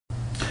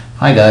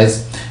Hi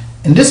guys,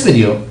 in this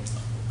video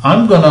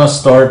I'm gonna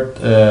start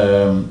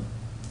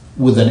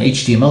with an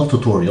HTML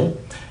tutorial,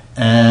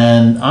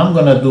 and I'm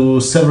gonna do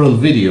several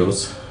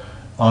videos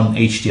on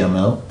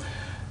HTML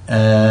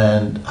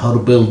and how to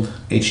build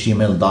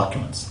HTML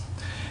documents.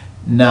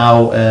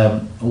 Now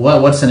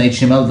what's an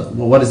HTML?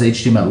 What is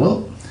HTML?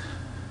 Well,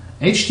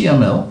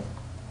 HTML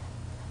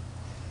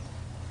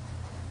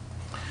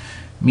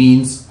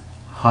means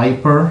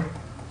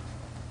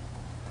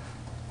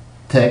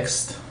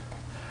hypertext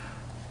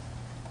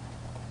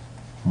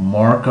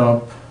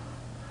markup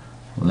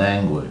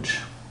language.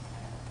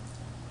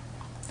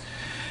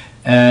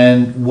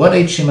 And what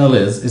HTML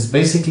is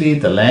basically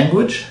the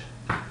language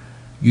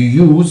you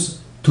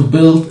use to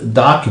build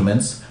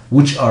documents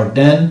which are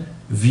then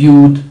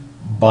viewed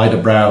by the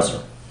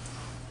browser.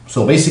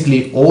 So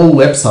basically all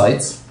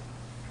websites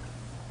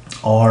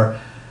are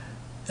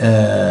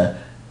in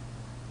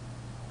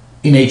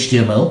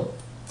HTML,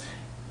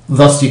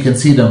 thus you can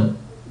see them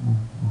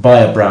by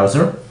a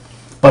browser,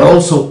 but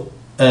also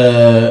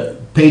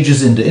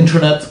pages in the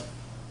internet,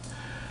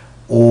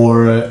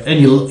 or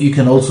you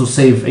can also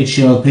save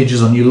HTML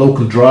pages on your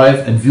local drive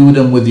and view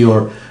them with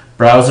your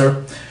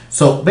browser.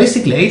 So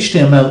basically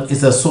HTML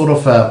is a sort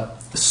of a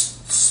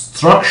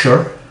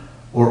structure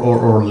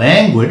or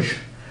language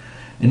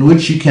in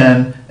which you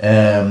can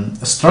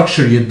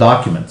structure your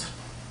document.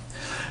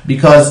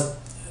 Because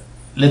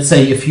let's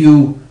say if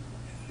you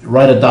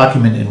write a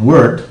document in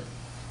Word,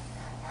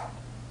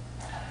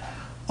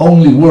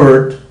 only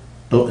Word,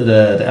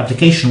 the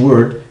application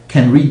Word,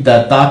 can read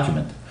that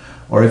document.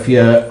 Or if you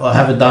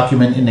have a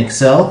document in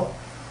Excel,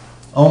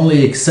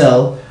 only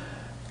Excel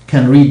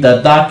can read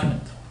that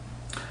document.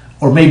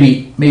 Or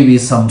maybe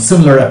some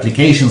similar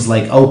applications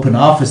like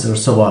OpenOffice or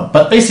so on.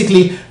 But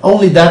basically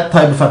only that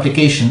type of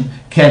application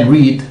can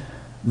read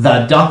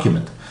that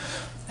document.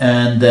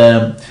 And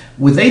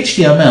with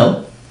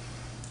HTML,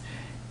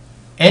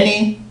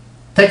 any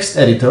text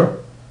editor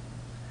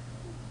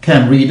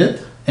can read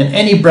it, and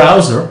any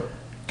browser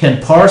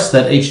can parse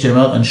that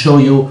HTML and show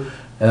you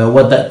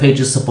what that page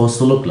is supposed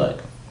to look like.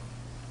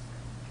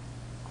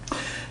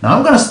 Now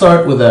I'm going to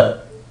start with a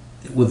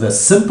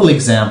simple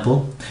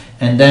example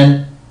and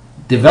then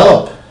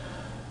develop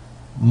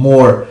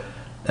more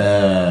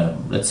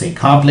let's say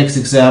complex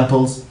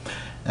examples,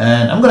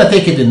 and I'm going to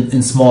take it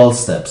in small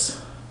steps.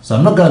 So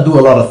I'm not going to do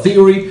a lot of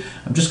theory,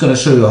 I'm just going to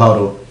show you how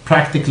to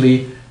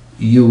practically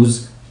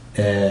use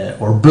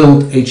or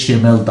build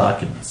HTML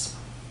documents.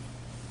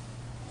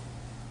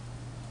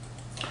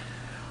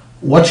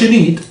 What you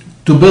need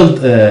to build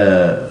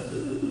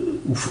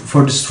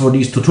for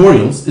these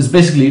tutorials is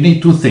basically you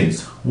need two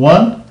things.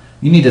 One,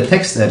 you need a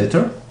text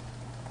editor,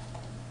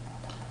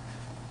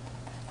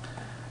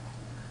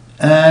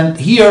 and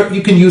here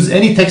you can use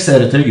any text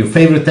editor, your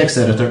favorite text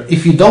editor.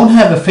 If you don't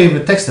have a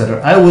favorite text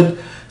editor, I would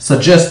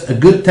suggest a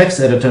good text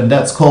editor, and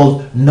that's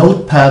called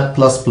Notepad++.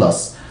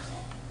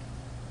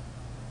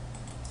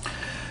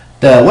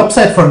 The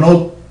website for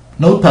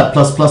Notepad++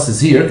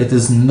 is here. It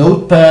is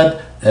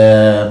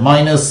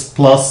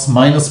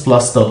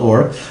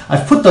notepad-plus-plus.org.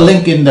 I've put the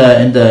link in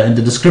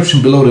the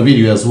description below the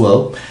video as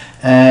well,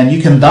 and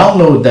you can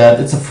download that.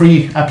 It's a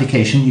free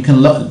application. You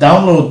can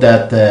download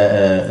that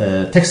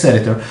text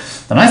editor.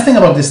 The nice thing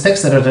about this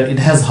text editor, it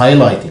has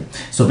highlighting,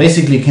 so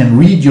basically you can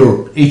read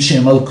your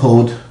HTML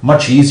code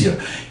much easier.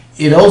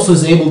 It also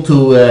is able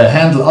to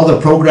handle other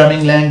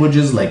programming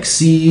languages like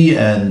C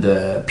and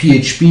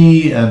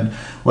PHP and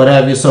what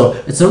have you. So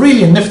it's a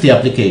really nifty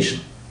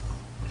application.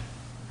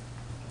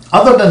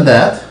 Other than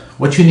that,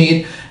 what you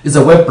need is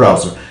a web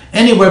browser.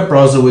 Any web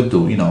browser would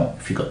do. You know,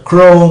 if you got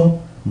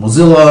Chrome,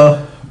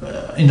 Mozilla,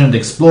 Internet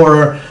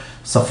Explorer,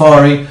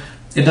 Safari,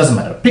 it doesn't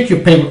matter. Pick your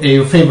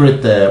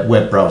favorite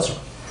web browser,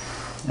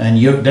 and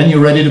then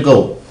you're ready to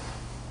go.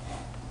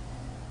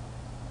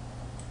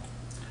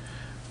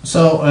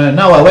 So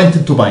now I went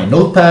into my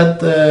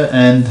Notepad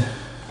and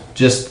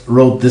just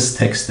wrote this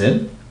text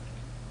in,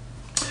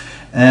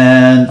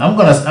 and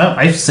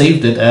I've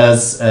saved it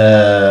as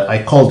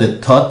I called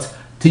it TUT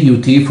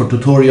for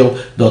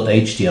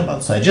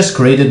tutorial.html. So I just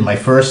created my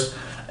first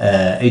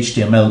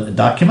HTML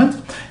document,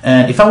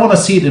 and if I want to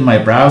see it in my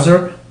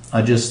browser,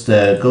 I just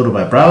go to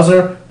my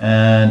browser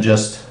and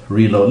just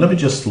reload. Let me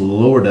just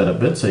lower that a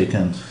bit so you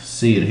can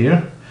see it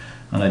here,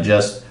 and I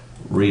just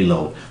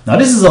reload. Now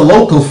this is a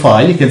local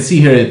file. You can see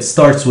here it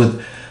starts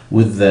with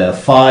the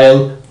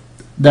file.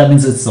 That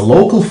means it's a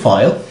local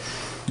file.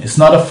 It's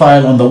not a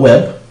file on the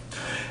web.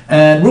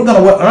 And I'm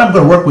going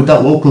to work with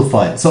that local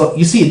file. So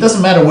you see, it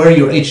doesn't matter where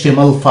your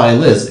HTML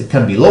file is. It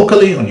can be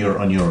locally on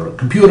your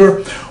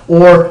computer,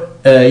 or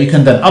you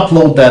can then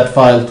upload that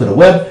file to the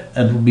web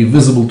and it will be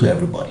visible to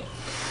everybody.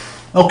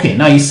 Okay,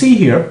 now you see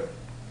here.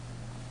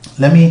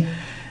 Let me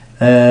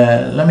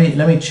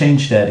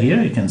change that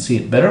here. You can see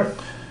it better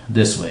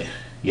this way.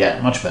 Yeah,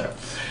 much better.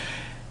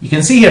 You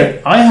can see here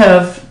I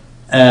have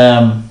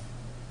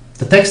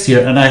the text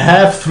here, and I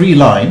have 3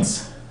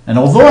 lines. And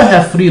although I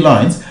have 3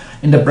 lines,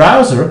 in the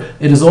browser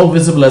it is all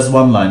visible as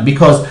 1 line,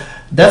 because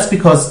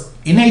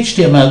in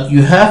HTML,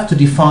 you have to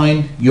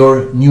define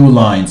your new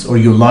lines or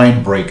your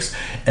line breaks.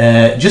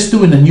 Just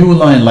doing a new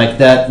line like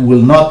that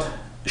will not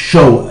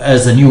show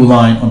as a new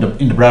line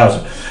in the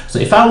browser. So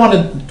if I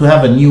wanted to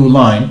have a new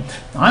line,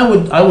 I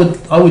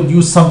would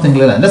use something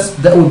like that.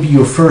 That would be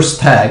your first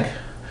tag.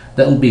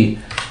 That would be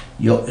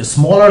your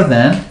smaller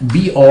than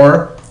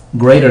BR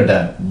greater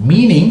than,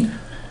 meaning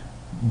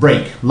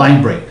break,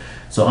 line break.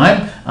 So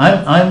I'm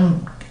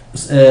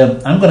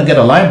going to get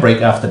a line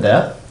break after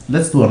that.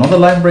 Let's do another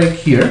line break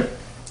here.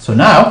 So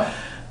now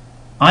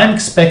I'm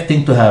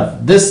expecting to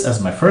have this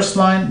as my first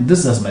line,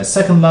 this as my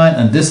second line,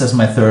 and this as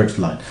my third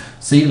line.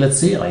 See, let's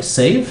see, I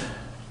save,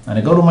 and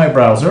I go to my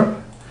browser,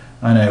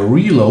 and I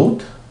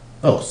reload.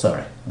 Oh,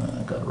 sorry,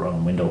 I got the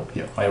wrong window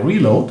here. I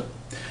reload,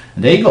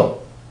 and there you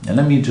go. And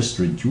let me just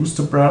reduce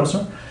the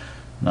browser.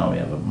 Now we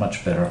have a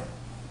much better,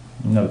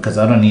 because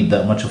I don't need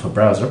that much of a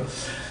browser.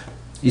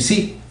 You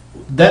see,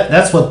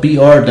 that's what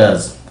BR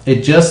does.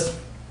 It just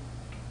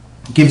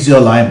gives you a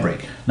line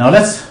break. Now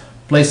let's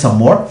play some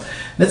more.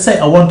 Let's say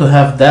I want to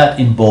have that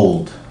in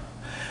bold.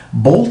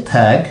 Bold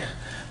tag.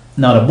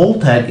 Now the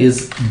bold tag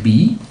is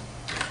B,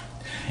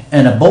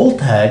 and a bold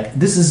tag,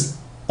 this is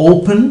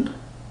open,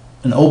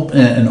 an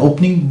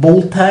opening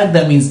bold tag.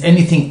 That means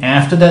anything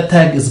after that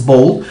tag is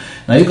bold.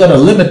 Now you got to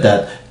limit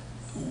that.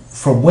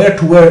 From where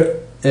to where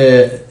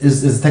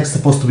is the text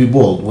supposed to be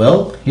bold?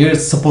 Well, here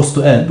it's supposed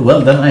to end.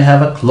 Well, then I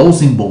have a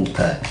closing bold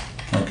tag.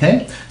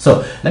 Okay,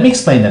 so let me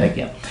explain that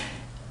again.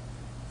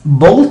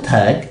 Bold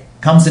tag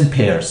comes in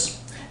pairs,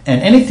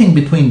 and anything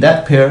between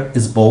that pair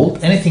is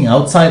bold, anything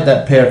outside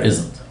that pair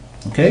isn't.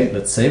 Okay,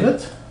 let's save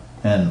it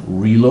and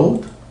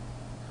reload.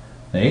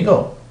 There you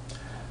go.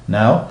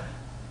 Now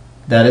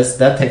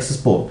that text is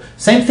bold.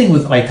 Same thing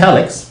with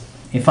italics.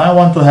 If I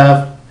want to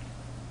have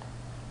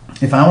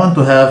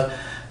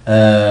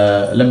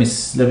let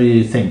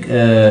me think,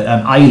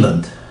 an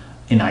island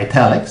in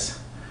italics,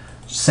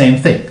 same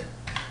thing.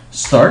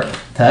 Start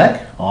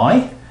tag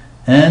I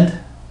and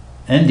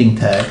ending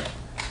tag,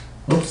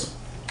 oops,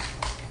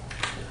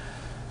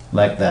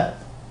 like that.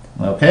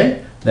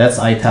 Okay, that's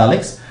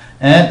italics.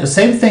 And the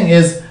same thing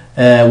is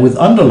with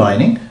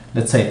underlining.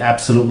 Let's say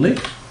absolutely,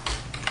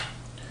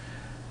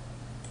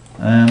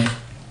 and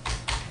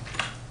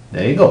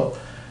there you go.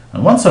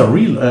 And once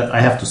I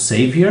have to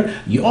save here.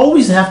 You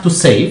always have to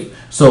save,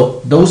 so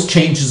those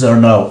changes are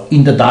now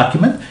in the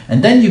document,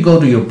 and then you go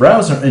to your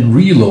browser and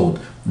reload.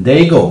 There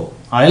you go.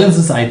 Islands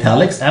is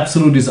italics,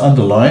 absolute is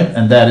underlined,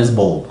 and that is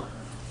bold.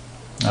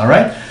 All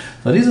right.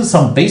 So these are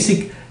some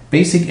basic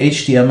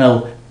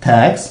HTML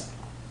tags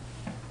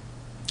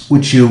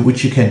which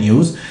you can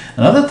use.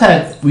 Another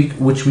tag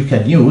which we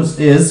can use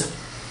is,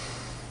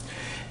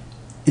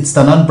 it's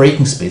the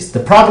non-breaking space. The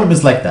problem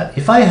is like that.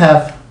 If I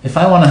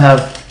want to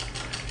have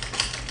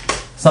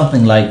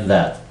something like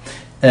that,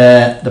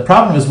 the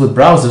problem is with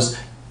browsers,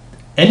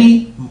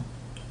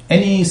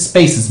 any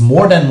spaces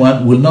more than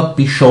one will not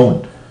be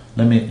shown.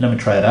 Let me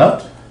try it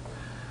out.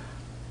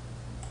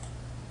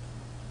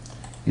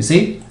 You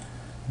see,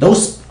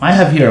 those, I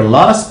have here a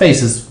lot of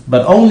spaces,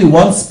 but only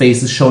one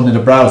space is shown in the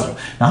browser.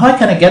 Now how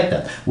can I get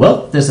that?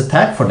 Well, there's a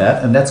tag for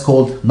that, and that's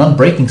called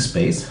non-breaking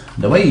space.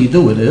 The way you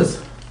do it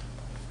is,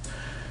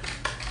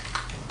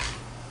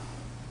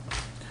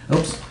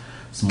 oops,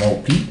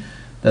 small p.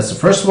 That's the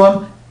first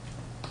one.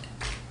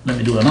 Let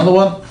me do another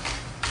one.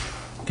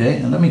 Okay,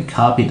 and let me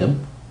copy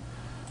them.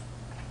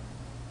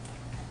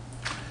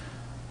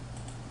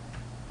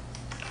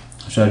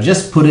 So I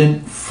just put in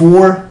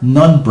 4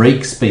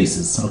 non-break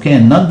spaces. Okay,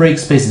 and non-break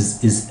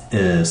spaces is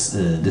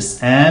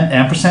this and,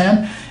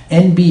 ampersand,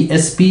 NB,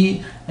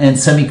 SP, and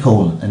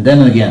semicolon. And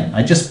then again,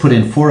 I just put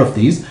in 4 of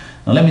these.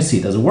 Now let me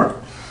see, does it work?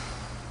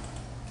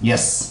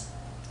 Yes.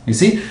 You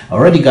see, I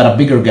already got a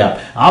bigger gap.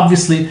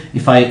 Obviously,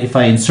 if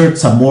I insert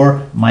some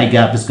more, my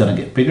gap is gonna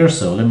get bigger.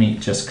 So let me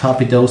just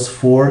copy those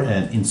 4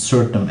 and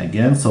insert them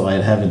again. So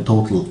I have in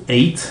total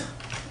 8.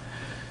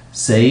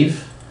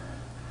 Save.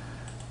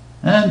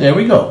 And there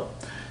we go.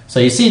 So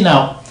you see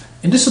now,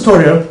 in this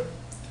tutorial,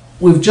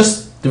 we've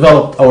just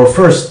developed our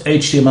first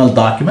HTML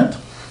document.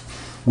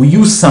 We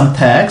use some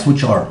tags,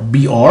 which are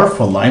BR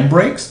for line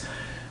breaks,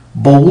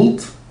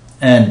 bold,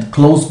 and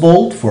close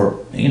bold for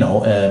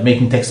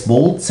making text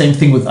bold. Same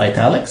thing with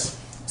italics.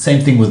 Same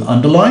thing with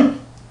underline.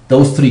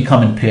 Those 3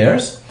 come in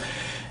pairs.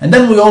 And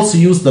then we also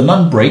use the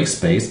non-break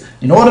space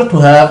in order to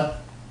have,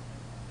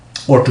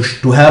 or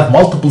to have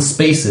multiple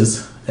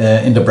spaces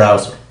in the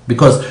browser.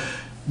 Because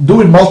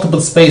doing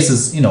multiple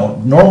spaces,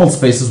 normal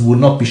spaces will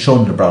not be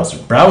shown in the browser.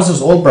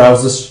 All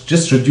browsers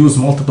just reduce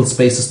multiple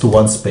spaces to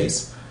 1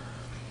 space.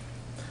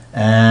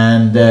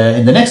 And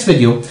in the next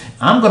video,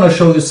 I'm going to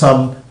show you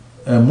some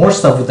more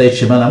stuff with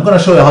HTML. I'm going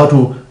to show you how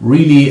to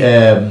really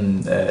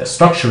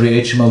structure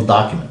your HTML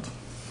document.